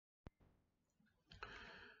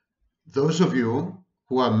Those of you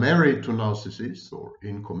who are married to narcissists or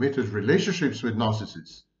in committed relationships with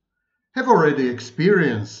narcissists have already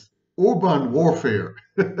experienced urban warfare.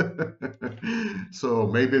 So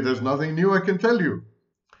maybe there's nothing new I can tell you.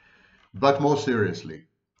 But more seriously,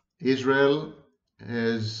 Israel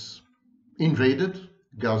has invaded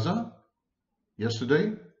Gaza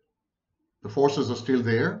yesterday. The forces are still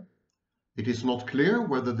there. It is not clear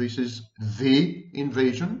whether this is the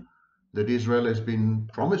invasion that Israel has been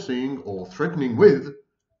promising or threatening with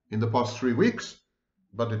in the past 3 weeks,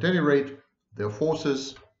 but at any rate, there are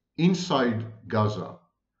forces inside Gaza,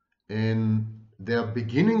 and they are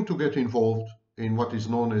beginning to get involved in what is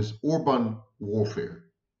known as urban warfare.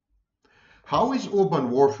 How is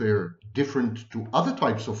urban warfare different to other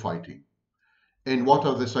types of fighting? And what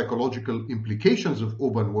are the psychological implications of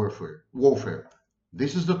urban warfare?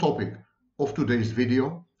 This is the topic of today's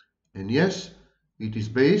video. And yes, it is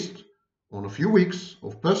based on a few weeks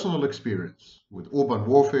of personal experience with urban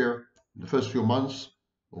warfare in the first few months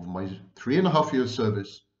of my 3.5 years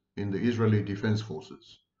service in the Israeli Defense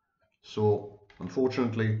Forces. So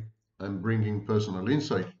unfortunately, I'm bringing personal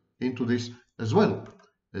insight into this as well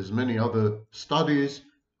as many other studies,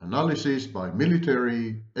 analysis by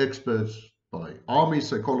military experts, by army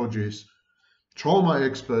psychologists, trauma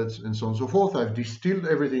experts, and so on and so forth. I've distilled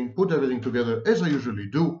everything, put everything together as I usually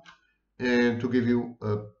do, and to give you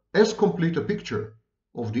as complete a picture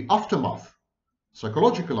of the aftermath,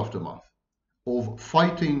 psychological aftermath, of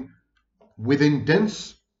fighting within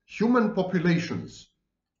dense human populations,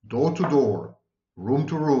 door to door, room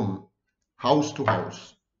to room, house to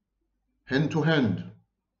house, hand to hand,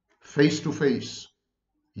 face to face.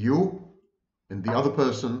 You and the other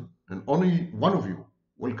person, and only one of you,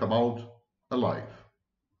 will come out alive.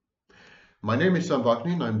 My name is Sam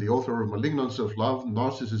Vaknin. I'm the author of Malignant Self-Love,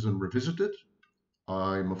 Narcissism Revisited.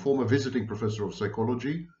 I'm a former visiting professor of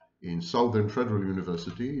psychology in Southern Federal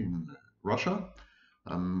University in Russia.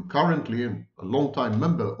 I'm currently a long-time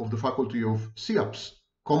member of the faculty of CIAPS,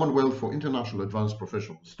 Commonwealth for International Advanced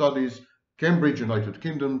Professional Studies, Cambridge, United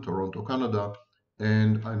Kingdom, Toronto, Canada,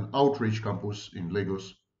 and an outreach campus in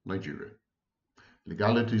Lagos, Nigeria.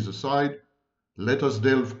 Legalities aside, let us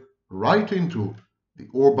delve right into the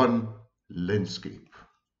urban landscape.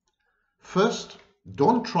 First,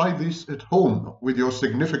 don't try this at home with your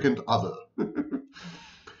significant other.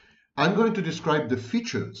 I'm going to describe the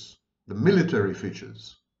features, the military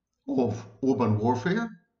features of urban warfare,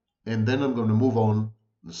 and then I'm going to move on,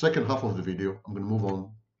 the second half of the video, I'm going to move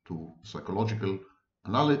on to psychological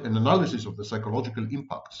analysis of the psychological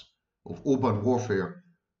impacts of urban warfare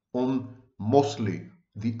on mostly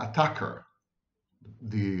the attacker,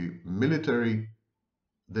 the military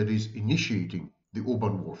that is initiating the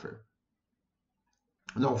urban warfare.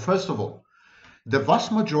 Now, first of all, the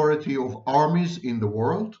vast majority of armies in the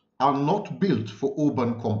world are not built for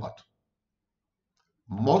urban combat.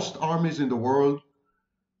 Most armies in the world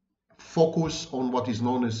focus on what is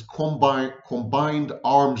known as combined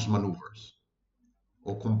arms maneuvers,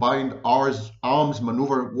 or combined arms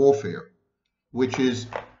maneuver warfare, which is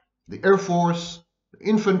the Air Force, the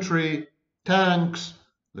infantry, tanks,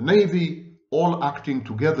 the Navy, all acting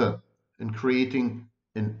together and creating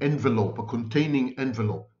an envelope, a containing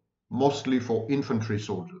envelope, mostly for infantry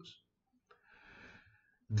soldiers.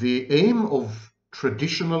 The aim of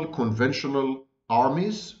traditional conventional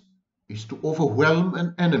armies is to overwhelm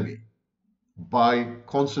an enemy by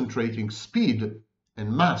concentrating speed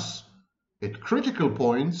and mass at critical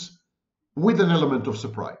points with an element of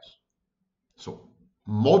surprise. So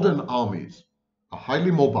modern armies are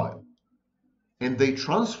highly mobile, and they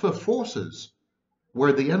transfer forces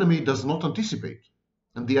where the enemy does not anticipate.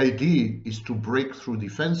 And the idea is to break through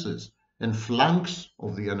defenses and flanks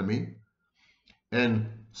of the enemy, and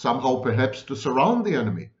somehow perhaps to surround the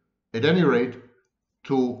enemy, at any rate,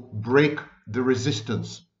 to break the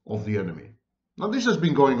resistance of the enemy. Now, this has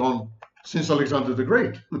been going on since Alexander the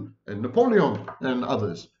Great and Napoleon and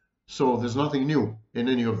others. So there's nothing new in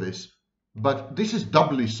any of this. But this is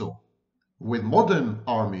doubly so with modern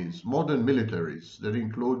armies, modern militaries that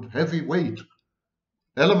include heavyweight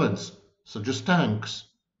elements such as tanks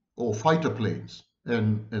or fighter planes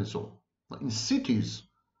and so on. In cities,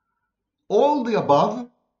 all the above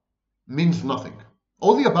means nothing.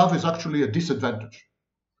 All the above is actually a disadvantage.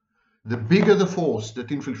 The bigger the force that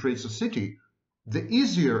infiltrates a city, the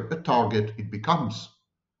easier a target it becomes.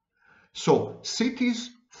 So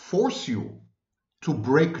cities force you to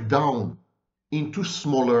break down into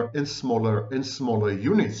smaller and smaller and smaller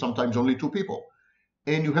units, sometimes only 2 people.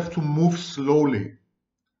 And you have to move slowly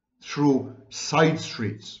through side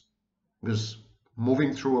streets, because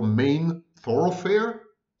moving through a main thoroughfare,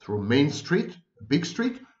 through a main street, a big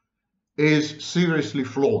street, is seriously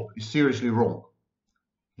flawed, is seriously wrong.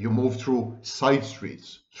 You move through side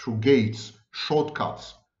streets, through gates,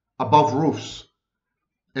 shortcuts, above roofs,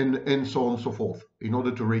 and so on and so forth, in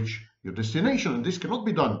order to reach your destination. And this cannot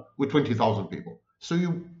be done with 20,000 people. So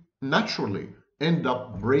you naturally end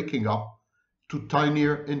up breaking up to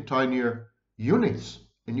tinier and tinier units.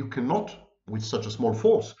 And you cannot, with such a small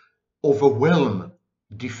force, overwhelm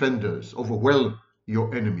defenders, overwhelm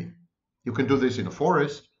your enemy. You can do this in a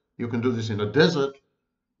forest, you can do this in a desert,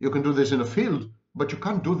 you can do this in a field, but you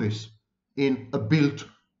can't do this in a built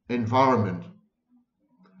environment.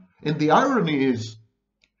 And the irony is,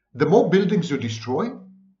 the more buildings you destroy,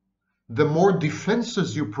 the more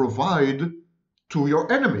defenses you provide to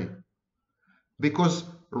your enemy. Because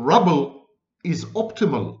rubble is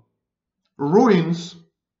optimal. Ruins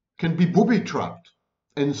can be booby-trapped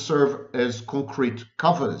and serve as concrete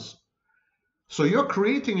covers. So you're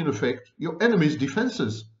creating, in effect, your enemy's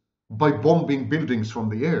defenses by bombing buildings from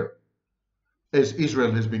the air, as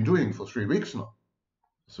Israel has been doing for 3 weeks now.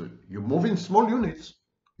 So you move in small units,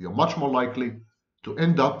 you're much more likely to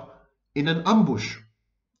end up in an ambush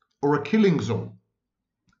or a killing zone.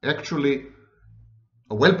 Actually,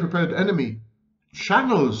 a well-prepared enemy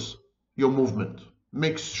channels your movement,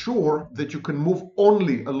 makes sure that you can move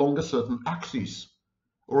only along a certain axis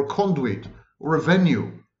or a conduit or a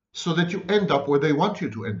venue, so that you end up where they want you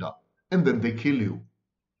to end up, and then they kill you.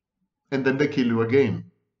 And then they kill you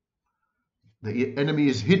again. The enemy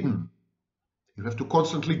is hidden. You have to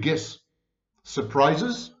constantly guess.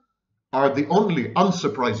 Surprises are the only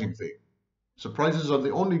unsurprising thing. Surprises are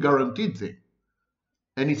the only guaranteed thing.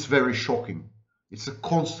 And it's very shocking. It's a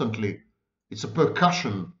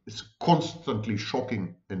percussion. It's a constantly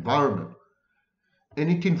shocking environment.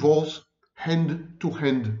 And it involves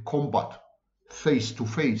hand-to-hand combat,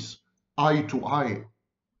 face-to-face, eye-to-eye.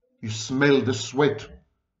 You smell the sweat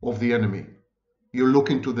of the enemy. You look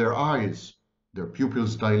into their eyes, their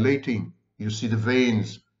pupils dilating. You see the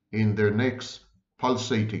veins in their necks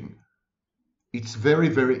pulsating. It's very,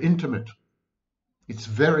 very intimate. It's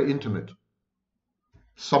very intimate.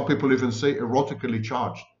 Some people even say erotically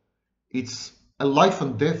charged. It's a life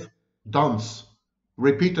and death dance,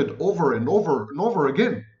 repeated over and over and over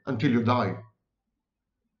again until you die.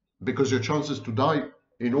 Because your chances to die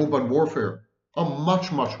in urban warfare are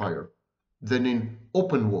much, much higher than in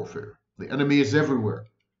open warfare. The enemy is everywhere.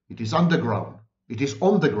 It is underground. It is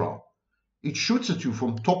on the ground. It shoots at you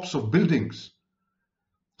from tops of buildings.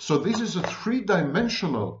 So this is a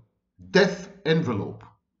three-dimensional death envelope.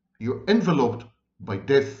 You're enveloped by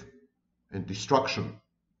death and destruction.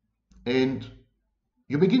 And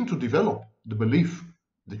you begin to develop the belief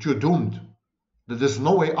that you're doomed, that there's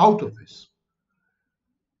no way out of this.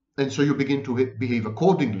 And so you begin to behave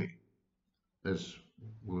accordingly, as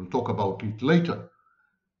we'll talk about it later.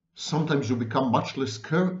 Sometimes you become much less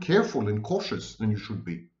careful and cautious than you should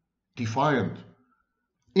be, defiant,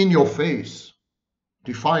 in your face,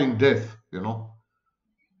 defying death, you know.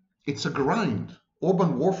 It's a grind.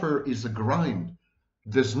 Urban warfare is a grind.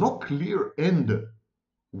 There's no clear end,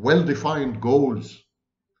 well-defined goals,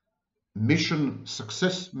 mission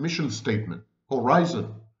success, mission statement,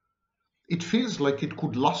 horizon. It feels like it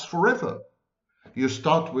could last forever. You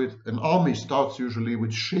start with, an army starts usually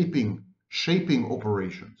with shaping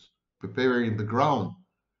operations, preparing the ground.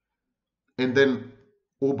 And then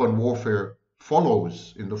urban warfare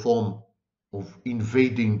follows in the form of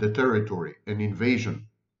invading the territory, an invasion.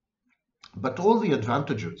 But all the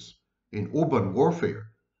advantages in urban warfare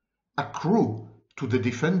accrue to the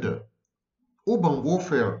defender. Urban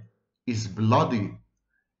warfare is bloody,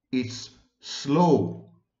 it's slow,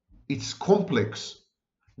 it's complex.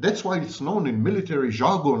 That's why it's known in military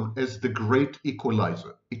jargon as the great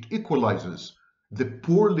equalizer. It equalizes the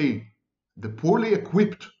poorly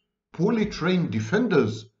equipped, poorly trained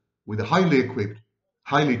defenders with the highly equipped,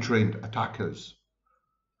 highly trained attackers.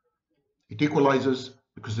 It equalizes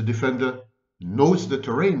because the defender knows the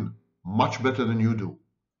terrain much better than you do.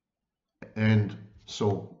 And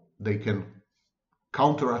so they can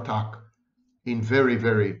counterattack in very,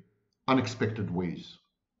 very unexpected ways.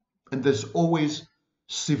 And there's always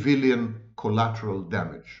civilian collateral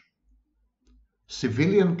damage.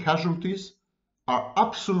 Civilian casualties are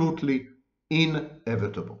absolutely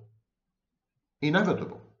inevitable.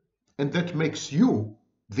 Inevitable. And that makes you,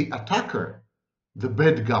 the attacker, the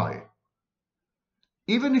bad guy.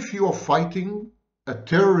 Even if you are fighting a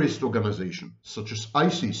terrorist organization such as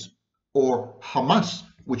ISIS or Hamas,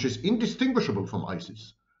 which is indistinguishable from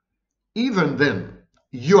ISIS, even then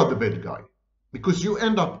you are the bad guy, because you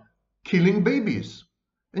end up killing babies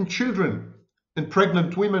and children and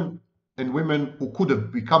pregnant women and women who could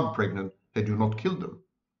have become pregnant had you not killed them.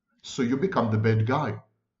 So you become the bad guy.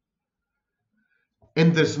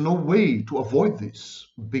 And there's no way to avoid this,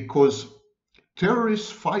 because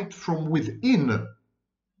terrorists fight from within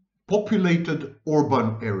populated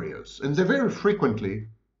urban areas, and they very frequently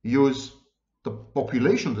use the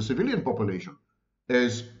population, the civilian population,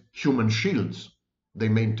 as human shields. They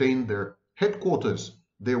maintain their headquarters,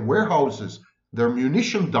 their warehouses, their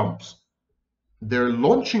munition dumps, their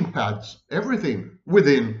launching pads, everything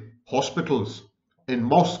within hospitals and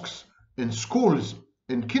mosques and schools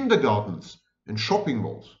and kindergartens and shopping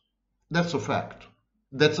malls. That's a fact.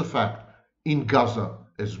 That's a fact in Gaza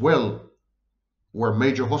as well, where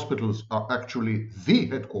major hospitals are actually the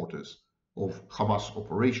headquarters of Hamas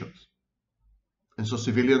operations. And so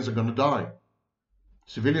civilians are going to die.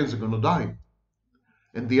 Civilians are going to die.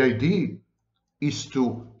 And the idea is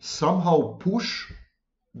to somehow push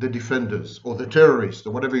the defenders or the terrorists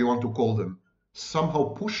or whatever you want to call them, somehow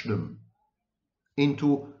push them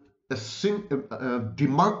into a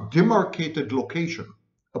demarcated location,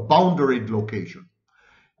 a boundaried location,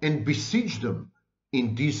 and besiege them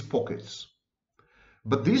in these pockets.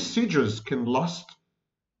 But these sieges can last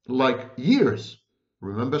like years.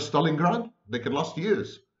 Remember Stalingrad? They can last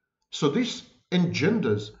years. So this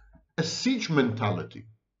engenders a siege mentality.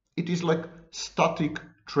 It is like static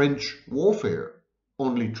trench warfare.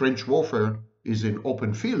 Only trench warfare is in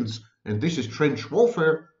open fields, and this is trench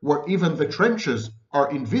warfare where even the trenches are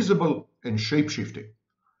invisible and shape-shifting.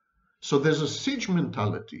 So there's a siege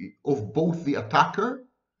mentality of both the attacker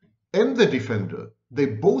and the defender. They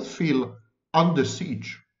both feel under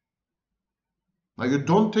siege. Now, you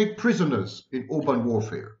don't take prisoners in urban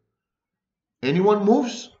warfare. Anyone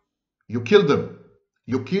moves, you kill them.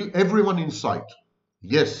 You kill everyone in sight.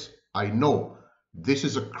 Yes, I know. This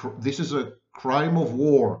is a crime of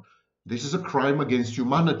war. This is a crime against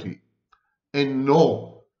humanity. And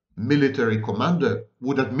no military commander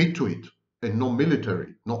would admit to it. And no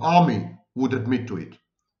military, no army would admit to it.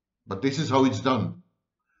 But this is how it's done.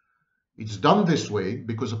 It's done this way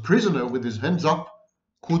because a prisoner with his hands up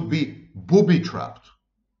could be booby-trapped.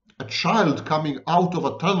 A child coming out of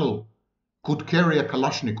a tunnel could carry a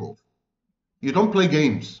Kalashnikov. You don't play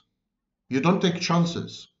games. You don't take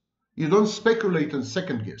chances. You don't speculate and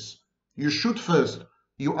second guess. You shoot first,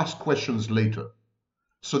 you ask questions later.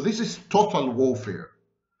 So this is total warfare.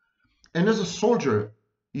 And as a soldier,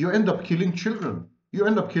 you end up killing children. You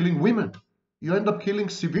end up killing women. You end up killing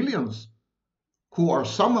civilians who are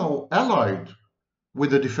somehow allied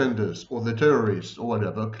with the defenders or the terrorists or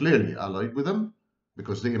whatever, clearly allied with them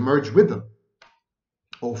because they emerge with them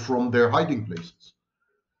or from their hiding places.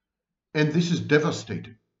 And this is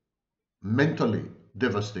devastating, mentally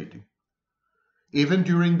devastating. Even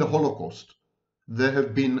during the Holocaust, there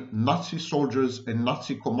have been Nazi soldiers and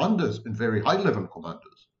Nazi commanders and very high-level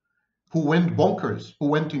commanders who went bonkers, who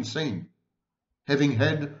went insane, having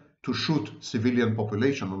had to shoot civilian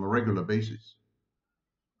population on a regular basis.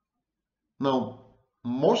 Now,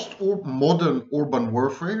 most modern urban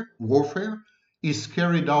warfare is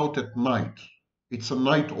carried out at night. It's a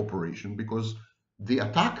night operation because the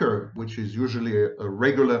attacker, which is usually a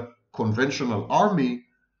regular conventional army,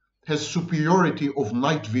 has superiority of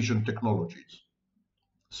night vision technologies.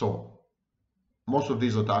 So most of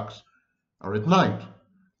these attacks are at night.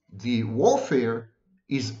 The warfare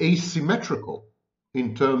is asymmetrical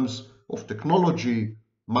in terms of technology,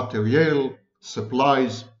 materiel,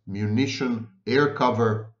 supplies, munition, air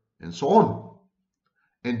cover, and so on.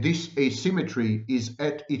 And this asymmetry is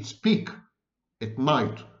at its peak at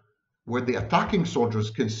night, where the attacking soldiers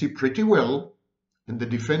can see pretty well and the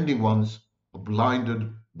defending ones are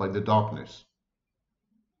blinded by the darkness.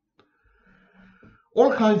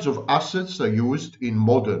 All kinds of assets are used in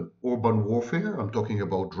modern urban warfare. I'm talking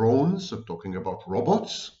about drones, I'm talking about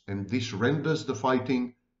robots, and this renders the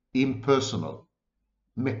fighting impersonal,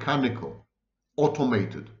 mechanical,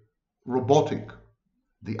 automated, robotic.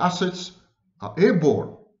 The assets are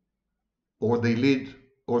airborne, or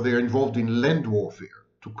they're involved in land warfare.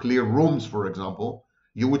 To clear rooms, for example,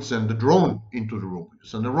 you would send a drone into the room, you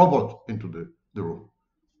send a robot into the room,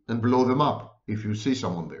 and blow them up if you see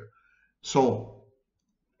someone there. So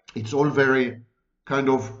it's all very kind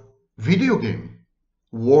of video game.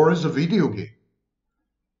 War is a video game.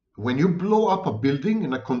 When you blow up a building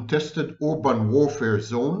in a contested urban warfare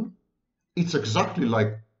zone, it's exactly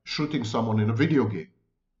like shooting someone in a video game.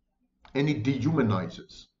 And it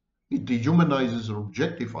dehumanizes. It dehumanizes or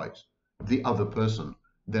objectifies the other person.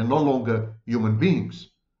 They're no longer human beings.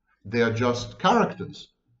 They are just characters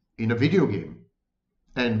in a video game.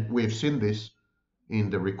 And we've seen this in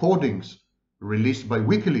the recordings released by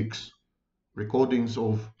WikiLeaks, recordings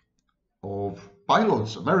of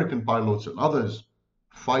pilots, American pilots and others,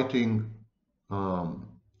 fighting,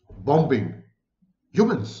 bombing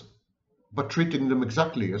humans, but treating them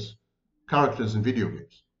exactly as characters in video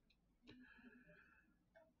games.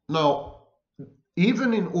 Now,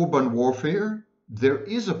 even in urban warfare, there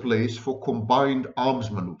is a place for combined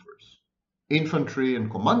arms maneuvers. Infantry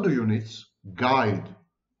and commando units guide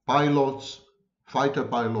pilots, fighter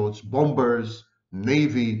pilots, bombers,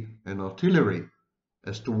 navy, and artillery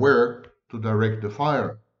as to where to direct the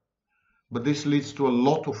fire. But this leads to a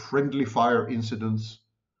lot of friendly fire incidents.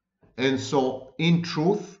 And so, in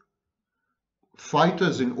truth,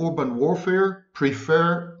 fighters in urban warfare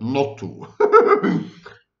prefer not to.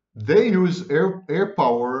 They use air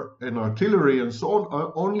power and artillery and so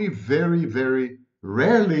on only very, very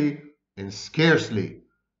rarely and scarcely,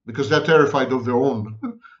 because they're terrified of their own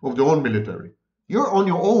of their own military. You're on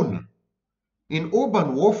your own. In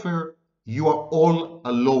urban warfare, you are all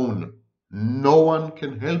alone. No one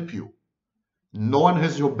can help you. No one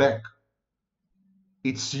has your back.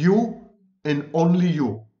 It's you and only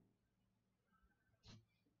you.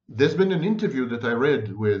 There's been an interview that I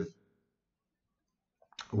read with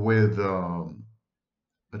a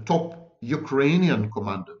top Ukrainian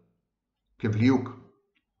commander, Kevliuk,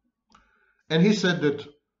 and he said that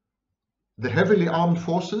the heavily armed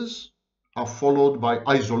forces are followed by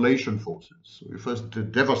isolation forces. So you first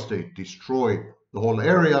devastate, destroy the whole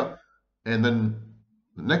area, and then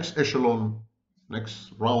the next echelon,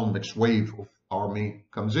 next round, next wave of army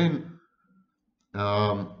comes in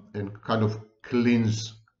and kind of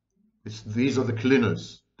cleans. These are the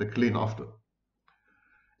cleaners, the clean after.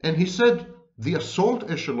 And he said the assault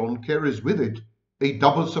echelon carries with it a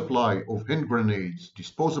double supply of hand grenades,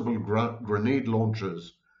 disposable grenade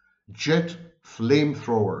launchers, jet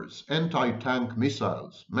flamethrowers, anti-tank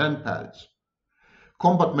missiles, manpads.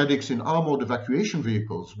 Combat medics in armored evacuation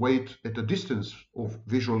vehicles wait at a distance of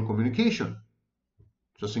visual communication,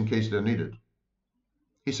 just in case they're needed.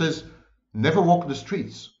 He says, never walk the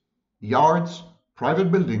streets. Yards,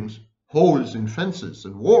 private buildings, holes in fences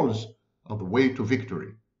and walls are the way to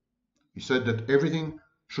victory. He said that everything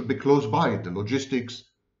should be close by, the logistics,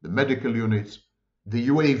 the medical units, the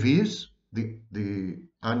UAVs, the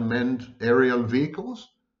unmanned aerial vehicles,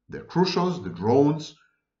 the crucials, the drones,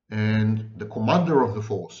 and the commander of the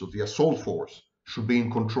force, so the assault force, should be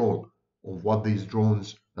in control of what these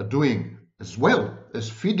drones are doing, as well as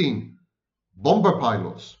feeding bomber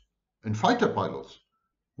pilots and fighter pilots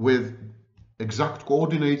with exact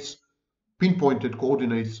coordinates, pinpointed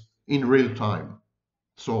coordinates in real time.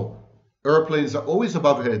 So airplanes are always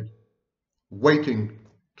above head, waiting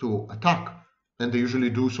to attack, and they usually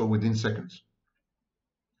do so within seconds.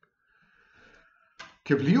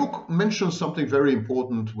 Kevliuk mentions something very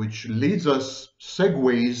important, which leads us,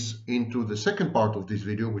 segues into the second part of this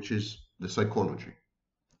video, which is the psychology.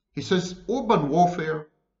 He says urban warfare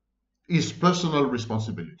is personal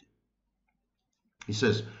responsibility. He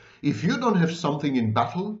says, if you don't have something in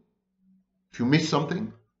battle, if you miss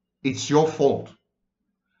something, it's your fault.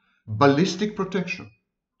 Ballistic protection,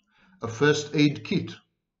 a first aid kit,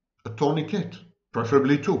 a tourniquet,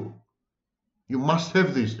 preferably two. You must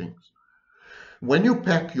have these things. When you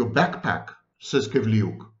pack your backpack, says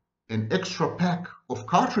Kevliuk, an extra pack of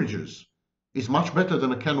cartridges is much better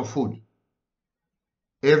than a can of food.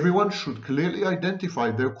 Everyone should clearly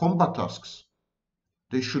identify their combat tasks.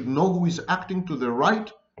 They should know who is acting to the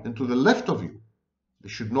right and to the left of you. They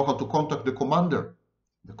should know how to contact the commander,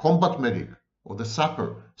 the combat medic, or the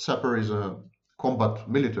sapper. Sapper is a combat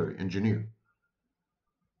military engineer.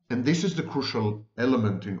 And this is the crucial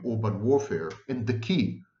element in urban warfare and the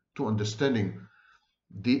key to understanding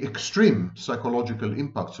the extreme psychological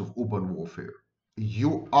impacts of urban warfare.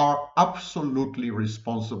 You are absolutely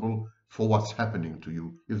responsible for what's happening to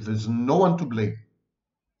you. If there's no one to blame,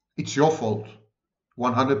 it's your fault,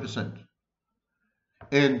 100%.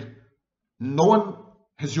 And no one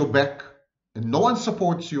has your back, and no one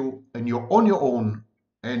supports you, and you're on your own,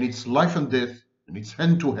 and it's life and death, and it's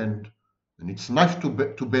hand to hand, and it's knife to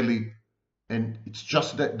belly, and it's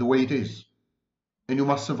just the way it is. And you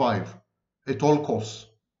must survive at all costs.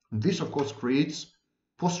 And this, of course, creates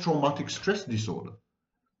post-traumatic stress disorder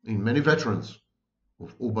in many veterans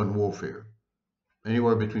of urban warfare,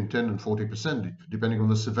 anywhere between 10 and 40%, depending on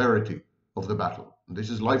the severity of the battle. And this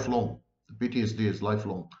is lifelong. The PTSD is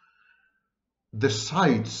lifelong. The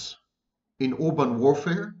sights in urban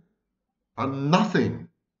warfare are nothing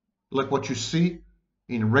like what you see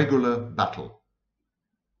in regular battle.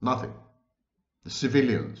 Nothing. The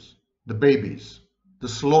civilians, the babies, the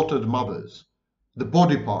slaughtered mothers, the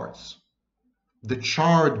body parts, the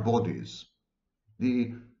charred bodies,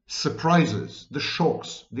 the surprises, the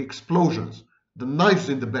shocks, the explosions, the knives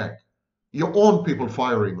in the back. your own people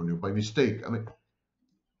firing on you by mistake. I mean,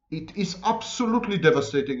 it is absolutely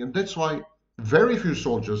devastating, and that's why very few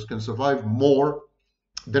soldiers can survive more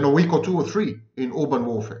than a week or 2 or 3 in urban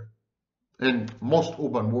warfare. And most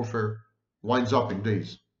urban warfare winds up in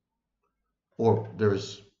days, or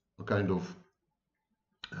there's a kind of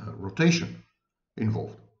rotation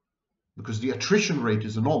involved, because the attrition rate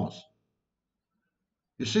is enormous.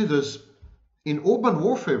 You see, in urban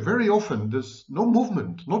warfare, very often there's no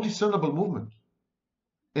movement, no discernible movement,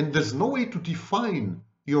 and there's no way to define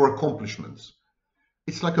your accomplishments.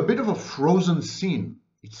 It's like a bit of a frozen scene.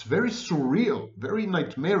 It's very surreal, very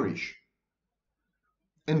nightmarish.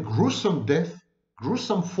 And gruesome death,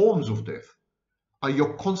 gruesome forms of death, are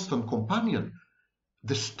your constant companion.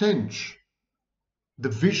 The stench, the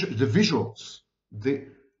visuals,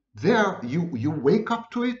 you wake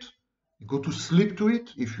up to it, you go to sleep to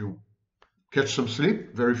it, if you catch some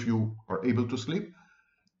sleep. Very few are able to sleep,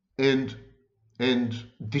 and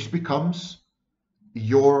this becomes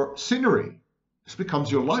your scenery, this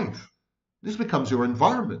becomes your life, this becomes your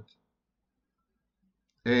environment,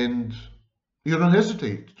 and you don't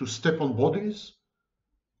hesitate to step on bodies,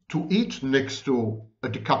 to eat next to a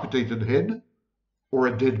decapitated head or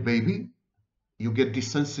a dead baby. You get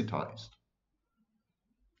desensitized.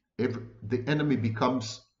 The enemy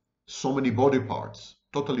becomes so many body parts,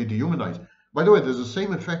 totally dehumanized. By the way, there's the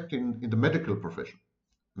same effect in the medical profession.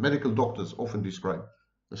 Medical doctors often describe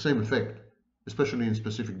the same effect, especially in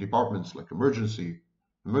specific departments like emergency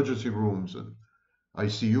rooms and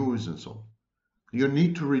ICUs and so on. You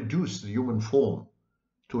need to reduce the human form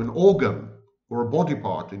to an organ or a body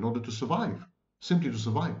part in order to survive, simply to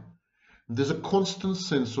survive. There's a constant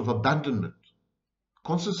sense of abandonment,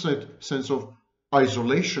 constant sense of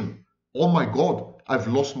isolation. Oh my God, I've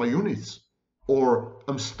lost my units, or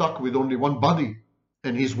I'm stuck with only one buddy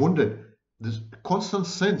and he's wounded. This constant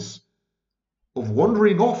sense of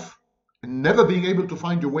wandering off and never being able to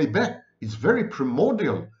find your way back is very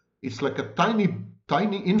primordial. It's like a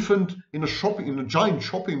tiny infant in a giant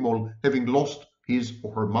shopping mall having lost his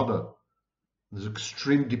or her mother. There's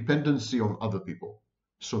extreme dependency on other people.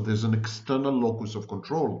 So there's an external locus of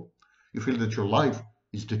control. You feel that your life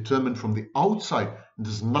is determined from the outside, and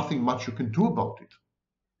there's nothing much you can do about it.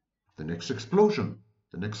 The next explosion,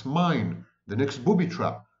 the next mine, the next booby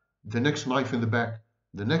trap, the next knife in the back,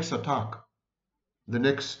 the next attack, the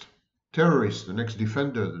next terrorist, the next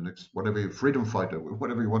defender, the next whatever, freedom fighter,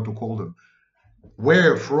 whatever you want to call them.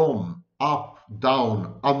 Where from? Up,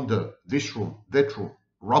 down, under, this room, that room,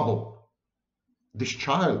 rubble, this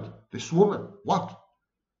child, this woman, what?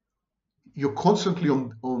 You're constantly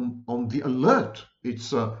on the alert.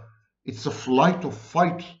 It's a flight or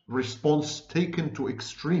fight response taken to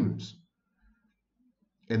extremes.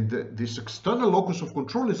 And this external locus of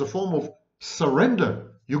control is a form of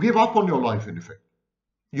surrender. You give up on your life, in effect.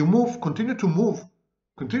 You continue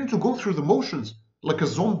to go through the motions like a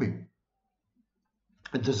zombie.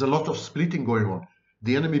 And there's a lot of splitting going on.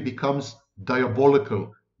 The enemy becomes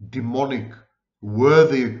diabolical, demonic,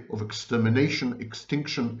 worthy of extermination,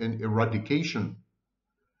 extinction, and eradication,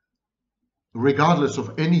 regardless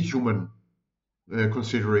of any human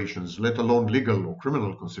considerations, let alone legal or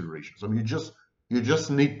criminal considerations. I mean, you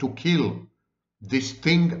just need to kill this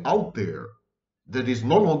thing out there that is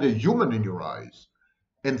no longer human in your eyes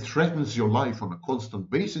and threatens your life on a constant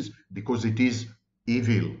basis because it is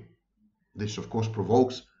evil. This, of course,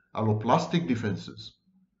 provokes alloplastic defenses,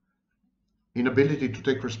 inability to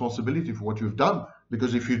take responsibility for what you've done,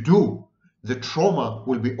 because if you do, the trauma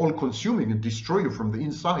will be all-consuming and destroy you from the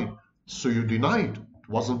inside. So you deny it. It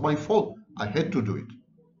wasn't my fault. I had to do it.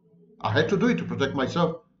 I had to do it to protect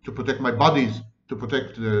myself, to protect my buddies, to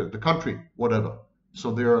protect the country, whatever.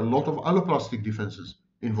 So there are a lot of alloplastic defenses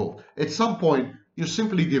involved. At some point, you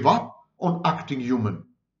simply give up on acting human,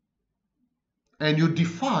 and you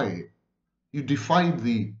defy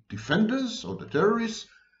the defenders or the terrorists.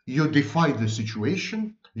 You defy the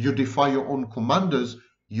situation. You defy your own commanders.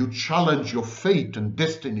 You challenge your fate and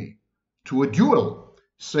destiny to a duel.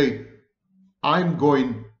 Say, I'm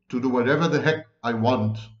going to do whatever the heck I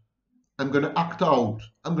want. I'm going to act out.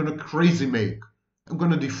 I'm going to crazy make. I'm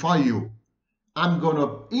going to defy you. I'm going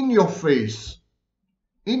to, in your face,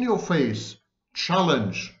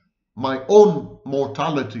 challenge my own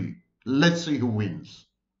mortality. Let's see who wins.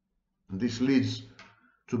 And this leads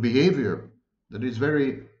to behavior that is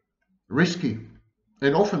very risky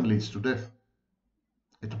and often leads to death.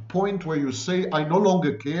 At a point where you say, I no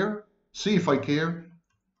longer care, see if I care,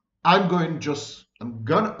 I'm going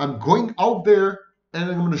out there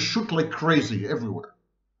and I'm going to shoot like crazy everywhere.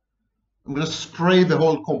 I'm going to spray the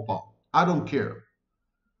whole compound. I don't care.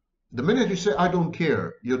 The minute you say, I don't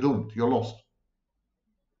care, you're doomed, you're lost.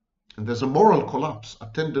 And there's a moral collapse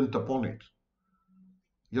attendant upon it.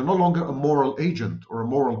 You're no longer a moral agent or a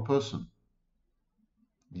moral person.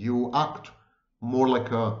 You act more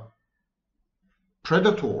like a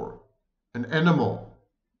predator, an animal.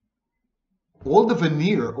 All the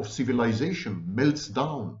veneer of civilization melts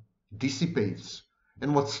down, dissipates,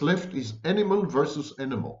 and what's left is animal versus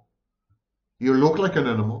animal. You look like an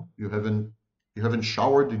animal. You haven't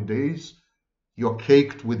showered in days. You're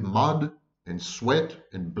caked with mud and sweat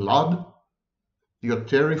and blood. You're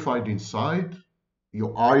terrified inside.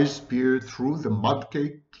 Your eyes peer through the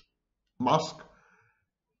mud-caked mask,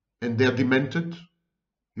 and they're demented.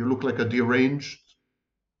 You look like a deranged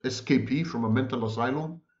escapee from a mental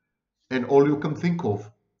asylum, and all you can think of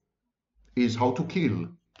is how to kill,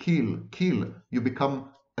 kill, kill. You become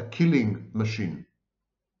a killing machine,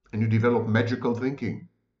 and you develop magical thinking.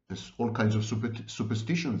 There's all kinds of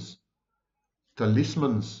superstitions,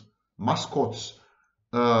 talismans, mascots,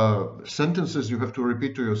 sentences you have to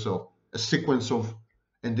repeat to yourself,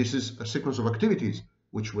 and this is a sequence of activities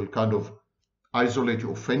which will kind of isolate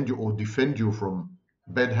you, offend you, or defend you from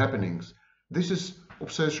bad happenings. This is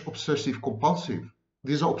obsessive compulsive.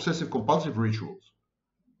 These are obsessive compulsive rituals.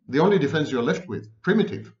 The only defense you're left with,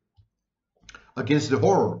 primitive, against the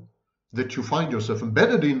horror that you find yourself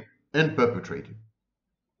embedded in and perpetrating.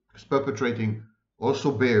 Because perpetrating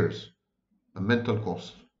also bears a mental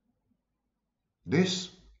cost. This,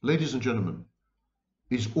 ladies and gentlemen,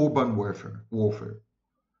 is urban warfare.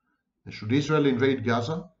 And should Israel invade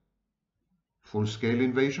Gaza, full-scale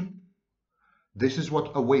invasion, this is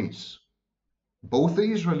what awaits both the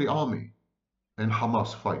Israeli army and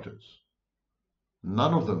Hamas fighters.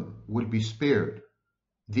 None of them will be spared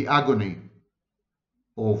the agony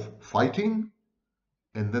of fighting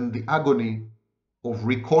and then the agony of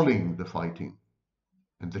recalling the fighting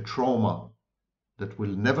and the trauma that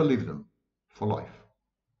will never leave them for life.